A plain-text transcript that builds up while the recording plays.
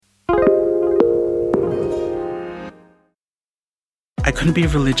I couldn't be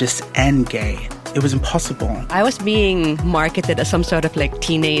religious and gay. It was impossible. I was being marketed as some sort of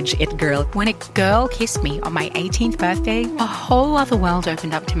teenage it girl. When a girl kissed me on my 18th birthday, a whole other world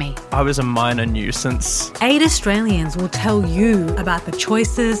opened up to me. I was a minor nuisance. 8 Australians will tell you about the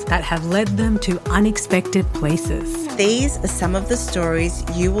choices that have led them to unexpected places. These are some of the stories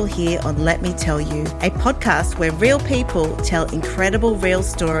you will hear on Let Me Tell You, a podcast where real people tell incredible real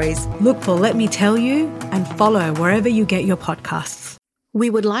stories. Look for Let Me Tell You and follow wherever you get your podcasts. We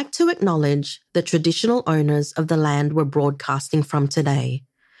would like to acknowledge the traditional owners of the land we're broadcasting from today,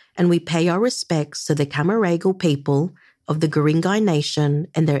 and we pay our respects to the Camaragal people of the Guringai Nation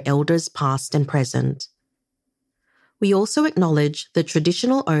and their elders past and present. We also acknowledge the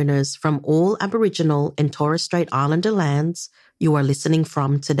traditional owners from all Aboriginal and Torres Strait Islander lands you are listening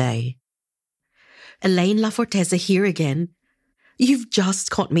from today. Elaine Laforteza here again. You've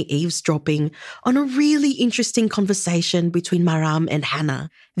just caught me eavesdropping on a really interesting conversation between Maram and Hannah.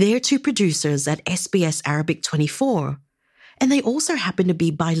 They're two producers at SBS Arabic 24, and they also happen to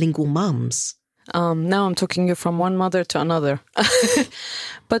be bilingual mums. Now I'm talking you from one mother to another.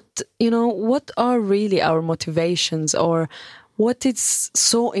 But, what are really our motivations, or what is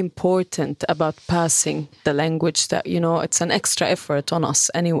so important about passing the language that, it's an extra effort on us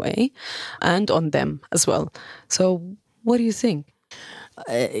anyway, and on them as well. So what do you think?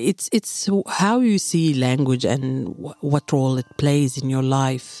 It's how you see language and what role it plays in your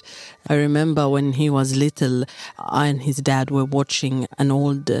life. I remember when he was little, I and his dad were watching an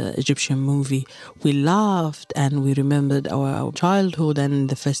old Egyptian movie. We laughed and we remembered our childhood and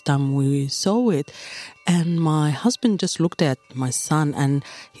the first time we saw it. And my husband just looked at my son and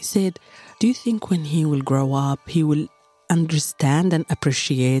he said, "Do you think when he will grow up, he will understand and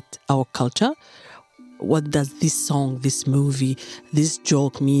appreciate our culture? What does this song, this movie, this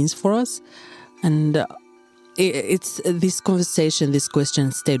joke means for us?" And it's this conversation, this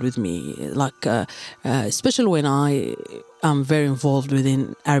question stayed with me, especially when I am very involved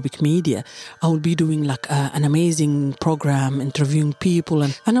within Arabic media. I will be doing an amazing program, interviewing people,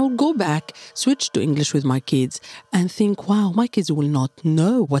 and I will go back, switch to English with my kids and think, wow, my kids will not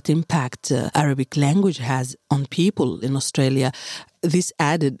know what impact Arabic language has on people in Australia. This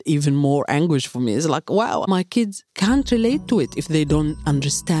added even more anguish for me. It's wow, my kids can't relate to it if they don't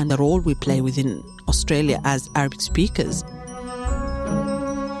understand the role we play within Australia as Arabic speakers.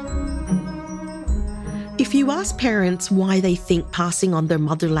 If you ask parents why they think passing on their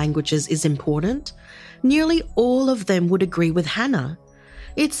mother languages is important, nearly all of them would agree with Hannah.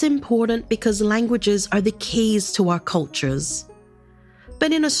 It's important because languages are the keys to our cultures.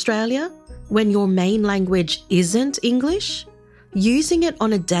 But in Australia, when your main language isn't English, using it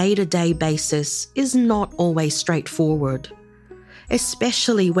on a day-to-day basis is not always straightforward,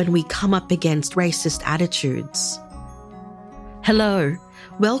 especially when we come up against racist attitudes. Hello,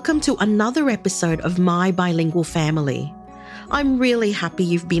 welcome to another episode of My Bilingual Family. I'm really happy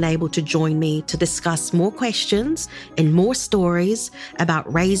you've been able to join me to discuss more questions and more stories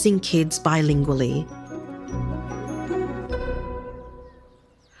about raising kids bilingually.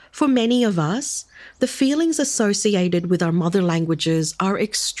 For many of us, the feelings associated with our mother languages are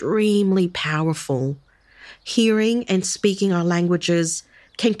extremely powerful. Hearing and speaking our languages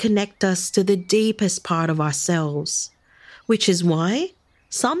can connect us to the deepest part of ourselves, which is why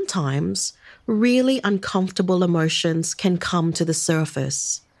sometimes really uncomfortable emotions can come to the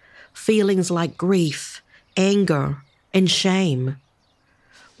surface. Feelings like grief, anger, and shame.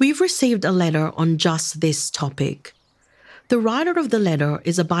 We've received a letter on just this topic. The writer of the letter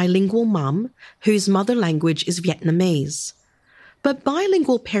is a bilingual mum whose mother language is Vietnamese. But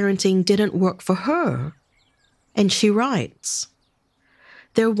bilingual parenting didn't work for her. And she writes,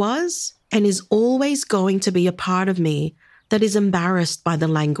 "There was and is always going to be a part of me that is embarrassed by the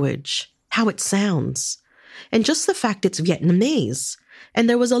language, how it sounds, and just the fact it's Vietnamese. And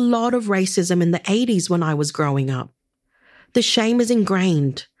there was a lot of racism in the 80s when I was growing up. The shame is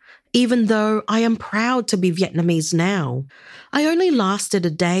ingrained. Even though I am proud to be Vietnamese now, I only lasted a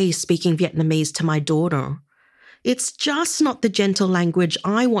day speaking Vietnamese to my daughter. It's just not the gentle language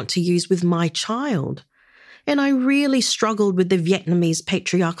I want to use with my child. And I really struggled with the Vietnamese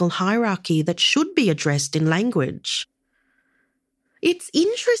patriarchal hierarchy that should be addressed in language." It's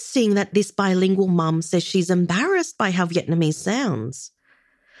interesting that this bilingual mum says she's embarrassed by how Vietnamese sounds.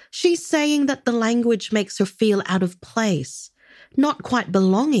 She's saying that the language makes her feel out of place, not quite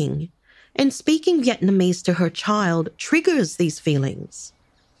belonging, and speaking Vietnamese to her child triggers these feelings.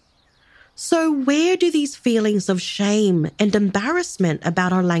 So where do these feelings of shame and embarrassment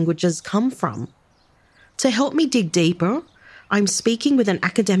about our languages come from? To help me dig deeper, I'm speaking with an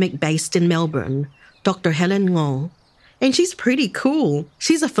academic based in Melbourne, Dr. Helen Ngo, And she's pretty cool.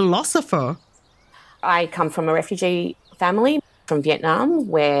 She's a philosopher. I come from a refugee family from Vietnam.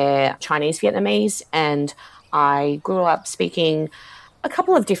 We're Chinese Vietnamese, and I grew up speaking a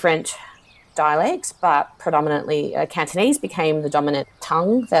couple of different dialects, but predominantly Cantonese became the dominant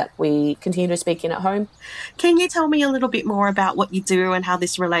tongue that we continue to speak in at home. Can you tell me a little bit more about what you do and how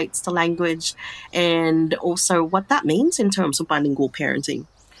this relates to language, and also what that means in terms of bilingual parenting?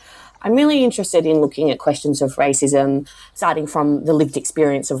 I'm really interested in looking at questions of racism, starting from the lived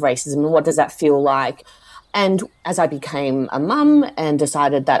experience of racism and what does that feel like. And as I became a mum and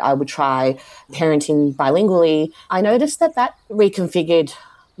decided that I would try parenting bilingually, I noticed that that reconfigured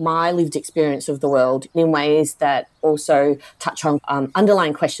my lived experience of the world in ways that also touch on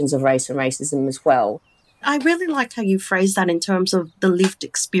underlying questions of race and racism as well. I really like how you phrase that in terms of the lived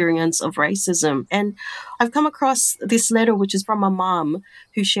experience of racism. And I've come across this letter, which is from a mom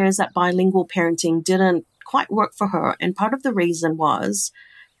who shares that bilingual parenting didn't quite work for her. And part of the reason was,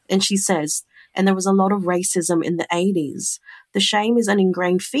 and she says, and there was a lot of racism in the 80s. The shame is an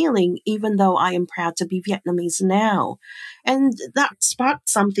ingrained feeling, even though I am proud to be Vietnamese now. And that sparked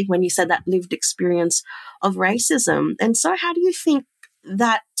something when you said that lived experience of racism. And so how do you think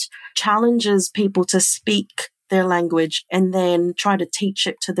that challenges people to speak their language and then try to teach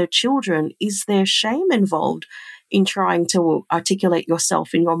it to their children? Is there shame involved in trying to articulate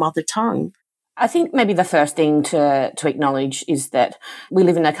yourself in your mother tongue? I think maybe the first thing to acknowledge is that we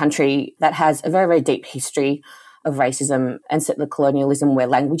live in a country that has a very, very deep history of racism and settler colonialism where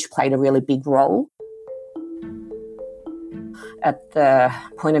language played a really big role. At the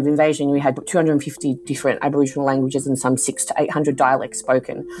point of invasion, we had 250 different Aboriginal languages and some 600 to 800 dialects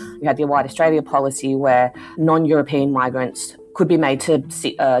spoken. We had the White Australia policy where non-European migrants could be made to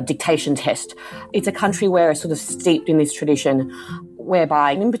a dictation test. It's a country where it's sort of steeped in this tradition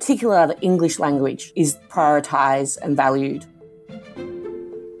whereby, in particular, the English language is prioritised and valued.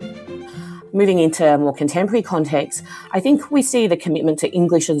 Moving into a more contemporary context, I think we see the commitment to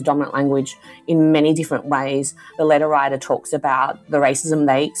English as a dominant language in many different ways. The letter writer talks about the racism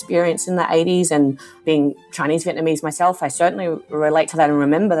they experienced in the 80s, and being Chinese Vietnamese myself, I certainly relate to that and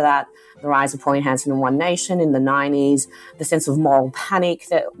remember that. The rise of Pauline Hanson and One Nation in the 90s, the sense of moral panic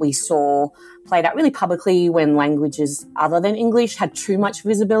that we saw played out really publicly when languages other than English had too much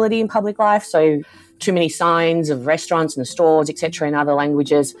visibility in public life. So too many signs of restaurants and stores, etc., in other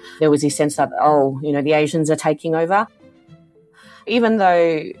languages. There was this sense that, the Asians are taking over. Even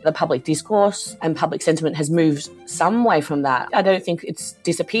though the public discourse and public sentiment has moved some way from that, I don't think it's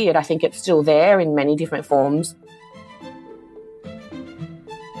disappeared. I think it's still there in many different forms.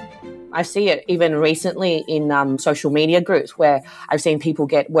 I see it even recently in social media groups where I've seen people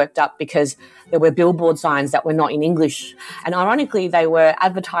get worked up because there were billboard signs that were not in English. And ironically, they were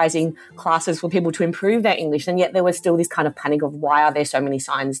advertising classes for people to improve their English, and yet there was still this kind of panic of why are there so many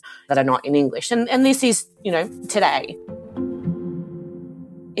signs that are not in English? And this is, today.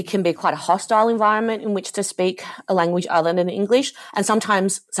 It can be quite a hostile environment in which to speak a language other than English. And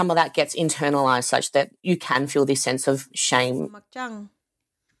sometimes some of that gets internalized such that you can feel this sense of shame.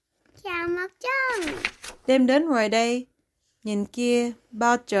 Chào Mặt Trăng. Đêm đến rồi đây. Nhìn kia,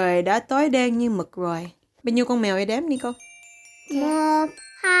 bao trời đã tối đen như mực rồi. Bao nhiêu con mèo vậy đếm đi con? 1,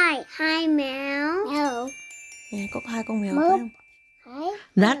 2, 2 mèo. Có 2 con mèo phải không?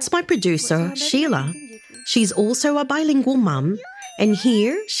 That's my producer, Sheila. She's also a bilingual mum, and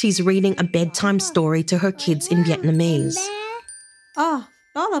here she's reading a bedtime story to her kids in Vietnamese.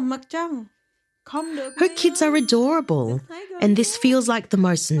 Đó là Mặt Trăng. Her kids are adorable, and this feels like the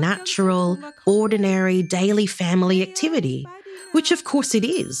most natural, ordinary, daily family activity, which of course it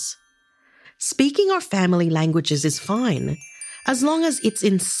is. Speaking our family languages is fine, as long as it's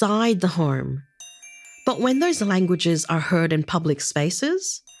inside the home. But when those languages are heard in public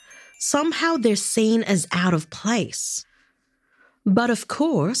spaces, somehow they're seen as out of place. But of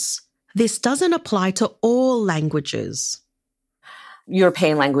course, this doesn't apply to all languages.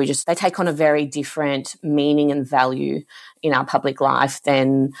 European languages, they take on a very different meaning and value in our public life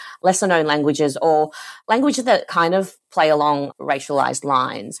than lesser known languages or languages that kind of play along racialized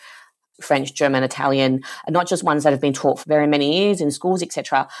lines. French, German, Italian are not just ones that have been taught for very many years in schools,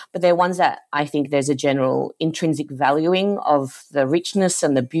 etc., but they're ones that I think there's a general intrinsic valuing of the richness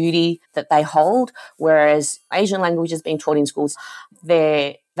and the beauty that they hold, whereas Asian languages being taught in schools,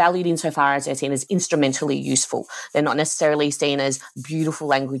 they're valued insofar as they're seen as instrumentally useful. They're not necessarily seen as beautiful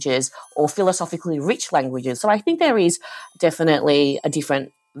languages or philosophically rich languages. So I think there is definitely a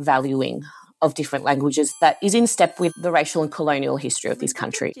different valuing of different languages that is in step with the racial and colonial history of this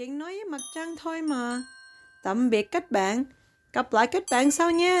country. Chuyện nói với Mặt Trăng thôi mà. Tạm biệt các bạn. Gặp lại các bạn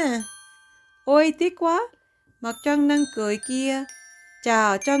sau nha. Ôi tiếc quá. Mặt trăng đang cười kia.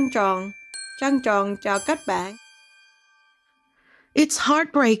 Chào trăng tròn chào các bạn. It's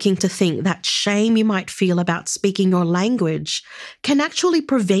heartbreaking to think that shame you might feel about speaking your language can actually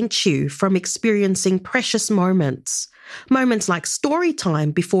prevent you from experiencing precious moments like story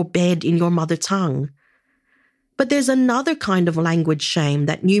time before bed in your mother tongue. But there's another kind of language shame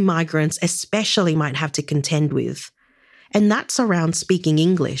that new migrants especially might have to contend with, and that's around speaking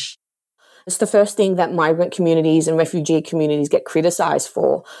English. It's the first thing that migrant communities and refugee communities get criticised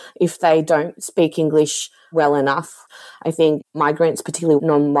for if they don't speak English well enough. I think migrants, particularly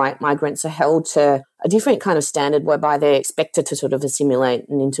non-white migrants, are held to a different kind of standard whereby they're expected to sort of assimilate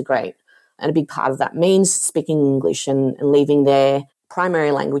and integrate. And a big part of that means speaking English and leaving their primary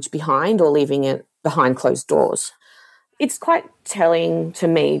language behind or leaving it behind closed doors. It's quite telling to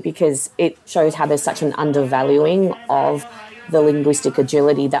me because it shows how there's such an undervaluing of the linguistic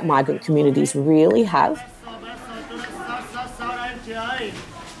agility that migrant communities really have.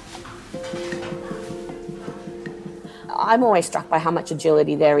 I'm always struck by how much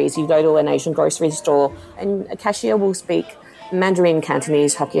agility there is. You go to an Asian grocery store and a cashier will speak Mandarin,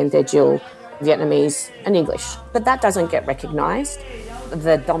 Cantonese, Hokkien, Daejil, Vietnamese and English. But that doesn't get recognised.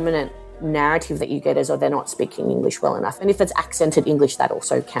 The dominant narrative that you get is, they're not speaking English well enough. And if it's accented English, that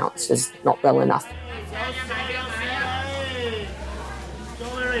also counts as not well enough.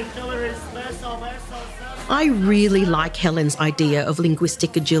 I really like Helen's idea of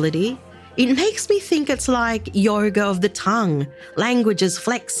linguistic agility. It makes me think it's like yoga of the tongue, languages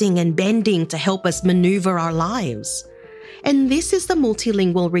flexing and bending to help us maneuver our lives. And this is the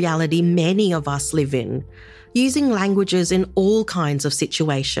multilingual reality many of us live in, using languages in all kinds of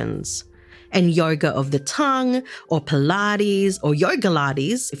situations. And yoga of the tongue, or Pilates, or yoga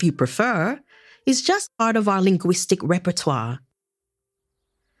lattes, if you prefer, is just part of our linguistic repertoire.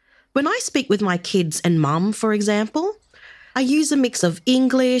 When I speak with my kids and mum, for example, I use a mix of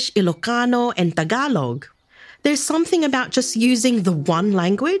English, Ilocano, and Tagalog. There's something about just using the one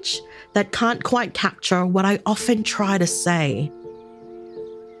language that can't quite capture what I often try to say.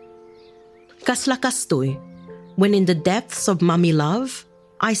 Kaslakastoy. When in the depths of mommy love,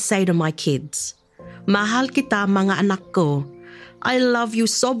 I say to my kids, Mahal kita mga anak ko. I love you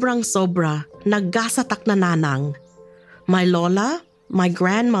sobrang sobra, nagasatak na nanang. My lola, my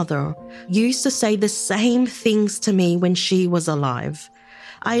grandmother, used to say the same things to me when she was alive.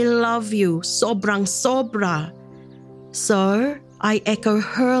 I love you sobrang sobra. So I echo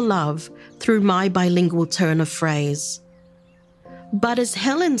her love through my bilingual turn of phrase. But as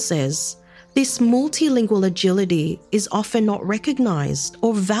Helen says, this multilingual agility is often not recognized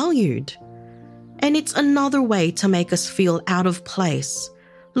or valued. And it's another way to make us feel out of place,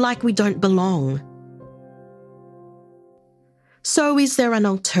 like we don't belong. So is there an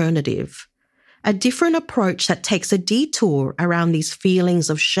alternative? A different approach that takes a detour around these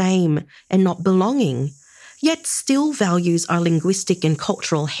feelings of shame and not belonging, yet still values our linguistic and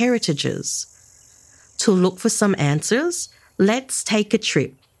cultural heritages? To look for some answers, let's take a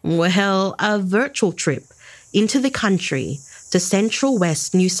trip, a virtual trip, into the country, to Central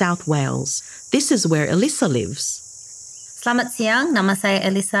West New South Wales. This is where Elisa lives. Selamat siang, nama saya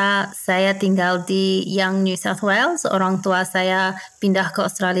Elisa. Saya tinggal di Young New South Wales. Orang tua saya pindah ke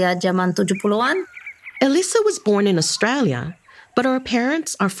Australia zaman 70-an. Elisa was born in Australia, but her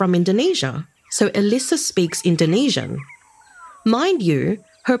parents are from Indonesia, so Elisa speaks Indonesian. Mind you,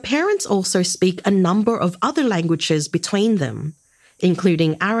 her parents also speak a number of other languages between them,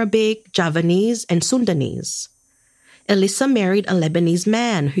 including Arabic, Javanese, and Sundanese. Elisa married a Lebanese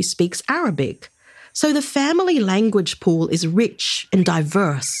man who speaks Arabic, so the family language pool is rich and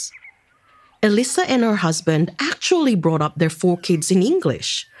diverse. Elisa and her husband actually brought up their 4 kids in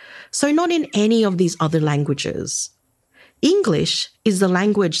English, so not in any of these other languages. English is the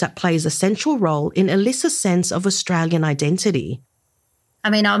language that plays a central role in Elisa's sense of Australian identity. I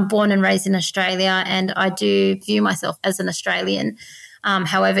mean, I'm born and raised in Australia and I do view myself as an Australian.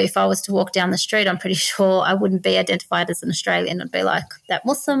 However, if I was to walk down the street, I'm pretty sure I wouldn't be identified as an Australian. I'd be like that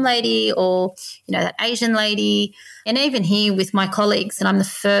Muslim lady or, that Asian lady. And even here with my colleagues, and I'm the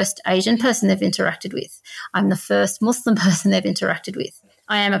first Asian person they've interacted with. I'm the first Muslim person they've interacted with.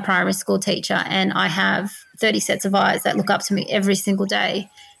 I am a primary school teacher and I have 30 sets of eyes that look up to me every single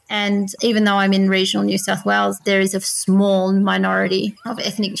day. And even though I'm in regional New South Wales, there is a small minority of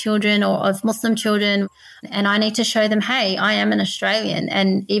ethnic children or of Muslim children. And I need to show them, hey, I am an Australian.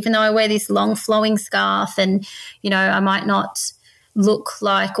 And even though I wear this long flowing scarf and, I might not look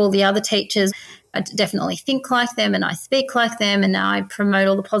like all the other teachers. I definitely think like them and I speak like them, and I promote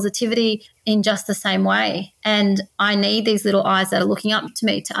all the positivity in just the same way. And I need these little eyes that are looking up to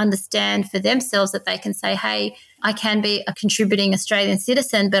me to understand for themselves that they can say, hey, I can be a contributing Australian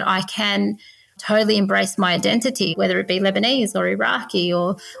citizen, but I can totally embrace my identity, whether it be Lebanese or Iraqi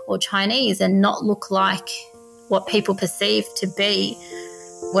or Chinese, and not look like what people perceive to be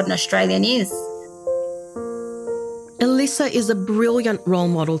what an Australian is. Alyssa is a brilliant role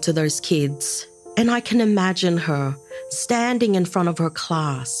model to those kids, and I can imagine her standing in front of her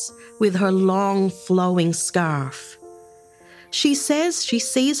class with her long flowing scarf. She says she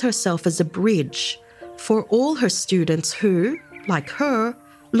sees herself as a bridge for all her students who, like her,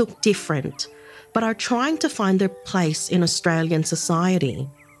 look different, but are trying to find their place in Australian society.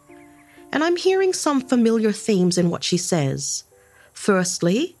 And I'm hearing some familiar themes in what she says.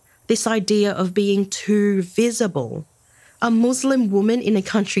 Firstly, this idea of being too visible. A Muslim woman in a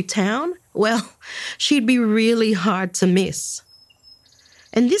country town? Well, she'd be really hard to miss.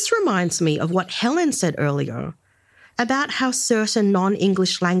 And this reminds me of what Helen said earlier about how certain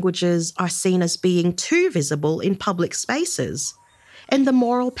non-English languages are seen as being too visible in public spaces, and the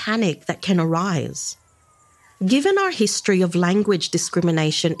moral panic that can arise. Given our history of language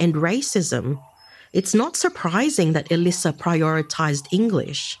discrimination and racism, it's not surprising that Alyssa prioritised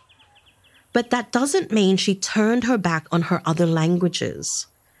English. But that doesn't mean she turned her back on her other languages.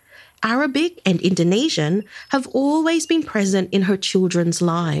 Arabic and Indonesian have always been present in her children's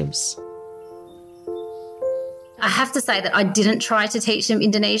lives. I have to say that I didn't try to teach them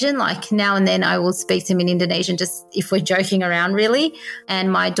Indonesian. Like now and then I will speak to them in Indonesian just if we're joking around really.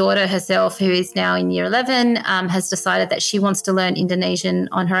 And my daughter herself, who is now in year 11, has decided that she wants to learn Indonesian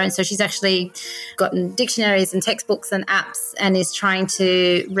on her own. So she's actually gotten dictionaries and textbooks and apps and is trying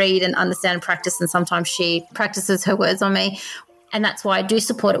to read and understand and practice. And sometimes she practices her words on me. And that's why I do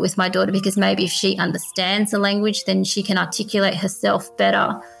support it with my daughter, because maybe if she understands the language, then she can articulate herself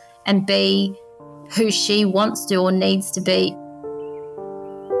better and be who she wants to or needs to be.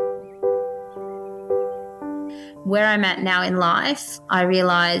 Where I'm at now in life, I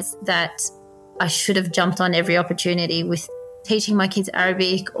realise that I should have jumped on every opportunity with teaching my kids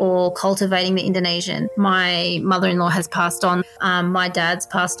Arabic or cultivating the Indonesian. My mother-in-law has passed on. My dad's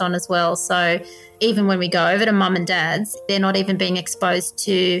passed on as well. So even when we go over to mum and dad's, they're not even being exposed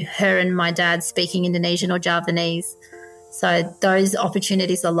to her and my dad speaking Indonesian or Javanese. So those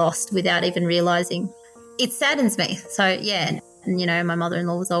opportunities are lost without even realising. It saddens me. So, yeah, and, you know, my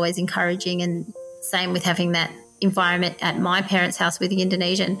mother-in-law was always encouraging, and same with having that environment at my parents' house with the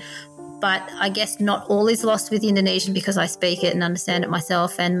Indonesian. But I guess not all is lost with the Indonesian because I speak it and understand it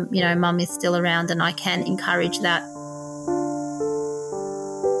myself, and, you know, mum is still around and I can encourage that.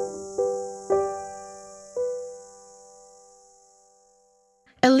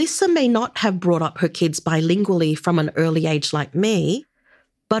 Alyssa may not have brought up her kids bilingually from an early age like me,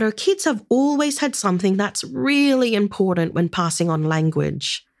 but her kids have always had something that's really important when passing on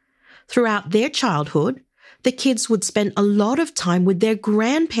language. Throughout their childhood, the kids would spend a lot of time with their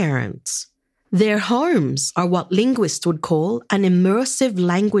grandparents. Their homes are what linguists would call an immersive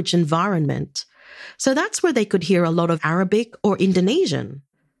language environment. So that's where they could hear a lot of Arabic or Indonesian.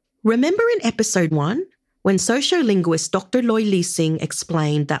 Remember in episode 1? When sociolinguist Dr. Loy Lee Sing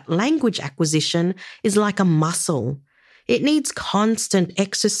explained that language acquisition is like a muscle. It needs constant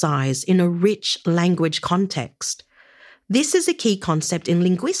exercise in a rich language context. This is a key concept in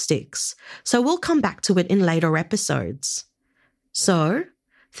linguistics, so we'll come back to it in later episodes. So,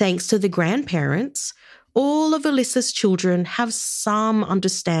 thanks to the grandparents, all of Alyssa's children have some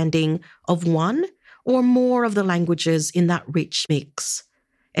understanding of one or more of the languages in that rich mix.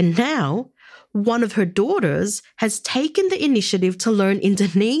 And now, one of her daughters has taken the initiative to learn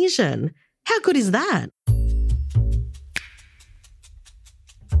Indonesian. How good is that?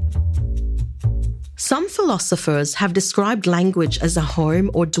 Some philosophers have described language as a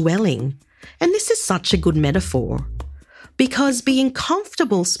home or dwelling, and this is such a good metaphor. Because being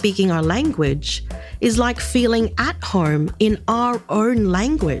comfortable speaking our language is like feeling at home in our own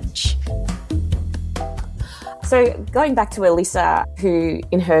language. So going back to Alyssa, who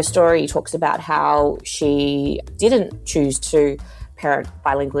in her story talks about how she didn't choose to parent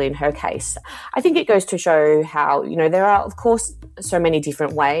bilingually in her case, I think it goes to show how, you know, there are, of course, so many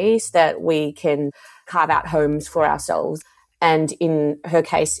different ways that we can carve out homes for ourselves. And in her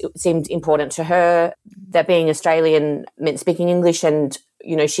case, it seemed important to her that being Australian meant speaking English, and,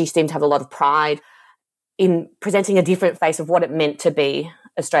 you know, she seemed to have a lot of pride in presenting a different face of what it meant to be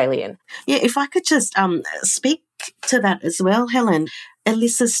Australian. Yeah, if I could just speak to that as well, Helen.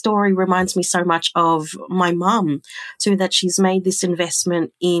 Alyssa's story reminds me so much of my mum, too, that she's made this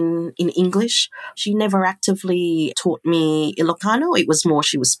investment in English. She never actively taught me Ilocano. It was more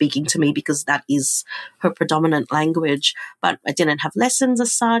she was speaking to me because that is her predominant language. But I didn't have lessons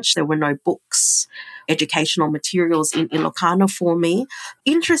as such. There were no books, educational materials in Ilocano for me.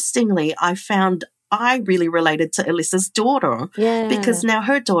 Interestingly, I really related to Alyssa's daughter because now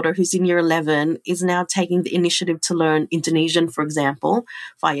her daughter, who's in year 11, is now taking the initiative to learn Indonesian, for example,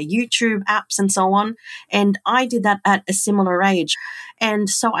 via YouTube apps and so on. And I did that at a similar age. And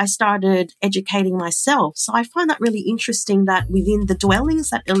so I started educating myself. So I find that really interesting that within the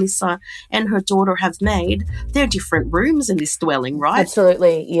dwellings that Alyssa and her daughter have made, there are different rooms in this dwelling, right?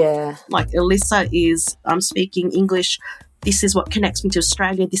 Absolutely, yeah. Like Alyssa is, I'm speaking English. This is what connects me to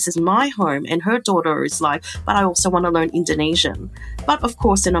Australia. This is my home. And her daughter is like, but I also want to learn Indonesian. But of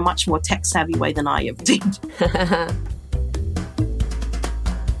course, in a much more tech-savvy way than I ever did.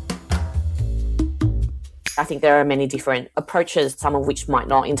 I think there are many different approaches, some of which might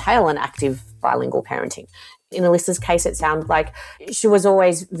not entail an active bilingual parenting. In Alyssa's case, it sounds like she was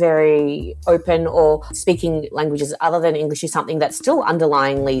always very open, or speaking languages other than English is something that's still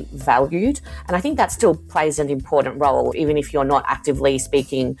underlyingly valued. And I think that still plays an important role, even if you're not actively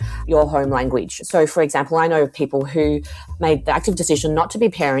speaking your home language. So, for example, I know of people who made the active decision not to be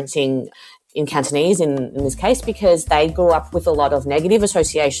parenting in Cantonese in this case because they grew up with a lot of negative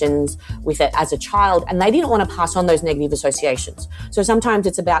associations with it as a child, and they didn't want to pass on those negative associations. So sometimes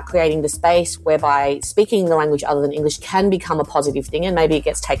it's about creating the space whereby speaking the language other than English can become a positive thing, and maybe it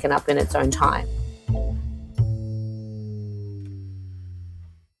gets taken up in its own time.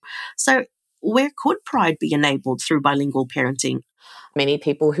 So where could pride be enabled through bilingual parenting? Many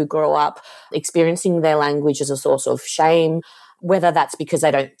people who grow up experiencing their language as a source of shame, whether that's because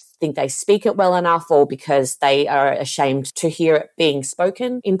they don't think they speak it well enough or because they are ashamed to hear it being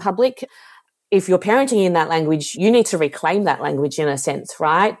spoken in public. If you're parenting in that language, you need to reclaim that language in a sense,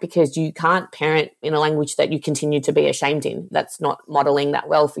 right? Because you can't parent in a language that you continue to be ashamed in. That's not modeling that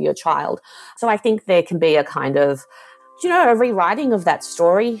well for your child. So I think there can be a kind of, a rewriting of that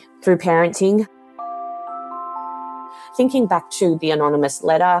story through parenting. Thinking back to the anonymous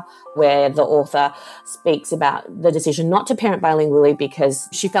letter where the author speaks about the decision not to parent bilingually because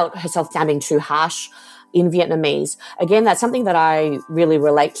she felt herself sounding too harsh in Vietnamese. Again, that's something that I really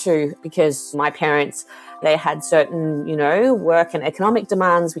relate to because my parents, they had certain, work and economic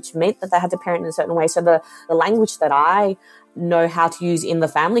demands which meant that they had to parent in a certain way. So the language that I know how to use in the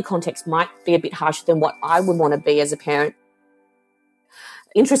family context might be a bit harsher than what I would want to be as a parent.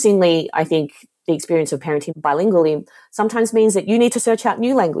 Interestingly, I think the experience of parenting bilingually sometimes means that you need to search out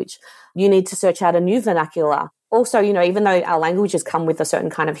new language. You need to search out a new vernacular. Also, even though our languages come with a certain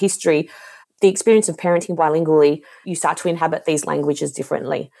kind of history, the experience of parenting bilingually, you start to inhabit these languages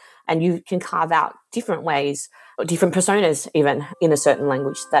differently. And you can carve out different ways, or different personas even, in a certain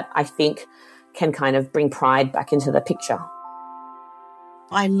language that I think can kind of bring pride back into the picture.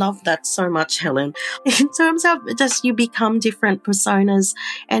 I love that so much, Helen. In terms of just you become different personas,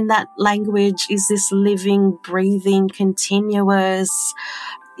 and that language is this living, breathing, continuous,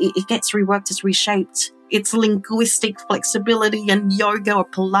 it gets reworked, it's reshaped. It's linguistic flexibility and yoga or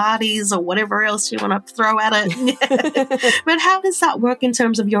Pilates or whatever else you want to throw at it. But how does that work in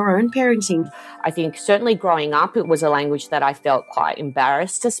terms of your own parenting? I think certainly growing up, it was a language that I felt quite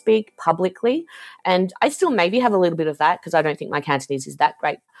embarrassed to speak publicly. And I still maybe have a little bit of that because I don't think my Cantonese is that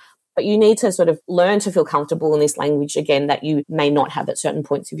great. But you need to sort of learn to feel comfortable in this language again that you may not have at certain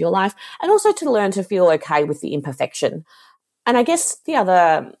points of your life, and also to learn to feel okay with the imperfection. And I guess the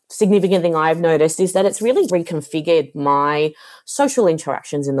other significant thing I've noticed is that it's really reconfigured my social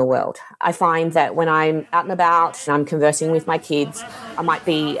interactions in the world. I find that when I'm out and about and I'm conversing with my kids, I might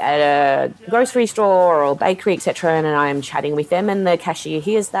be at a grocery store or bakery, etc., and I'm chatting with them, and the cashier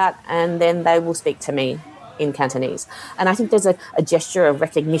hears that, and then they will speak to me in Cantonese. And I think there's a gesture of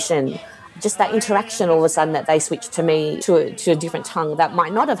recognition, just that interaction all of a sudden that they switch to me to a different tongue that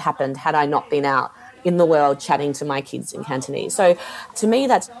might not have happened had I not been out in the world chatting to my kids in Cantonese. So to me,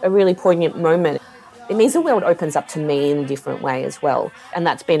 that's a really poignant moment. It means the world opens up to me in a different way as well. And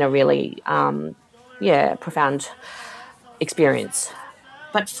that's been a really, profound experience.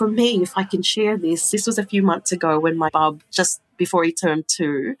 But for me, if I can share this was a few months ago when my bub, just before he turned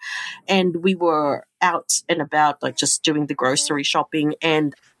 2, and we were out and about, like just doing the grocery shopping,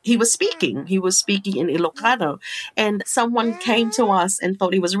 and he was speaking in Ilocano, and someone came to us and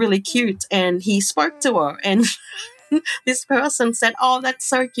thought he was really cute, and he spoke to her, and this person said, "Oh, that's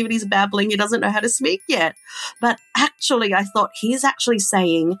so cute, he's babbling, he doesn't know how to speak yet." But actually, I thought he's actually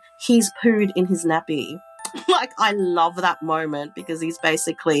saying he's pooed in his nappy. Like, I love that moment because he's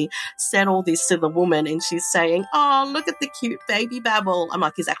basically said all this to the woman and she's saying, oh, look at the cute baby babble. I'm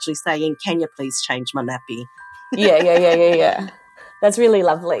like, he's actually saying, can you please change my nappy? Yeah. That's really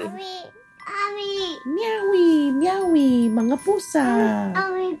lovely. Meowie, meowie, mga pusa.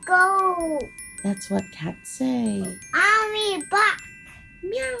 Ami, go. That's what cats say. Ami, back.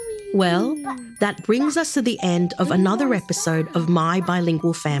 Meowie. Well, that brings us to the end of another episode of My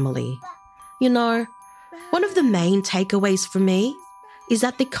Bilingual Family. You know, one of the main takeaways for me is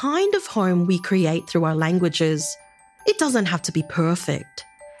that the kind of home we create through our languages, it doesn't have to be perfect,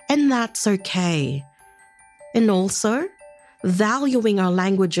 and that's okay. And also, valuing our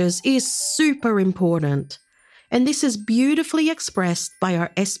languages is super important, and this is beautifully expressed by our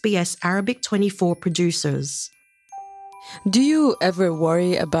SBS Arabic 24 producers. Do you ever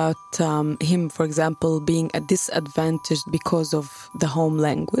worry about him, for example, being at disadvantage because of the home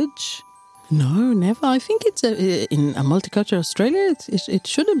language? No, never. I think it's in a multicultural Australia, it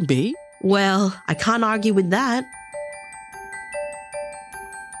shouldn't be. Well, I can't argue with that.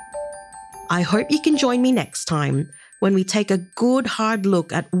 I hope you can join me next time when we take a good hard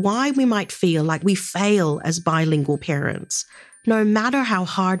look at why we might feel like we fail as bilingual parents, no matter how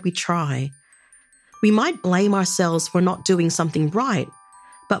hard we try. We might blame ourselves for not doing something right,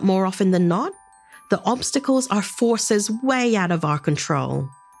 but more often than not, the obstacles are forces way out of our control.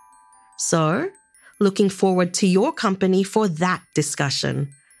 So, looking forward to your company for that discussion.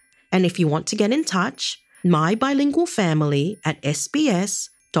 And if you want to get in touch, My Bilingual Family at sbs.com.au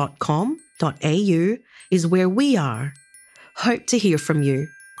is where we are. Hope to hear from you.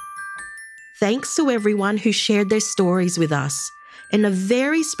 Thanks to everyone who shared their stories with us, and a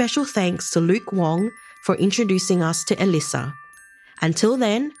very special thanks to Luke Wong for introducing us to Elissa. Until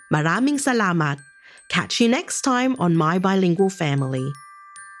then, maraming salamat. Catch you next time on My Bilingual Family.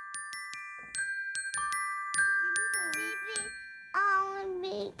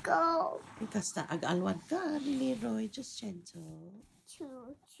 Ami, go. Basta ag-alwad ka, Leroy. Just gentle.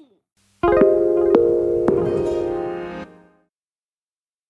 Choo, choo.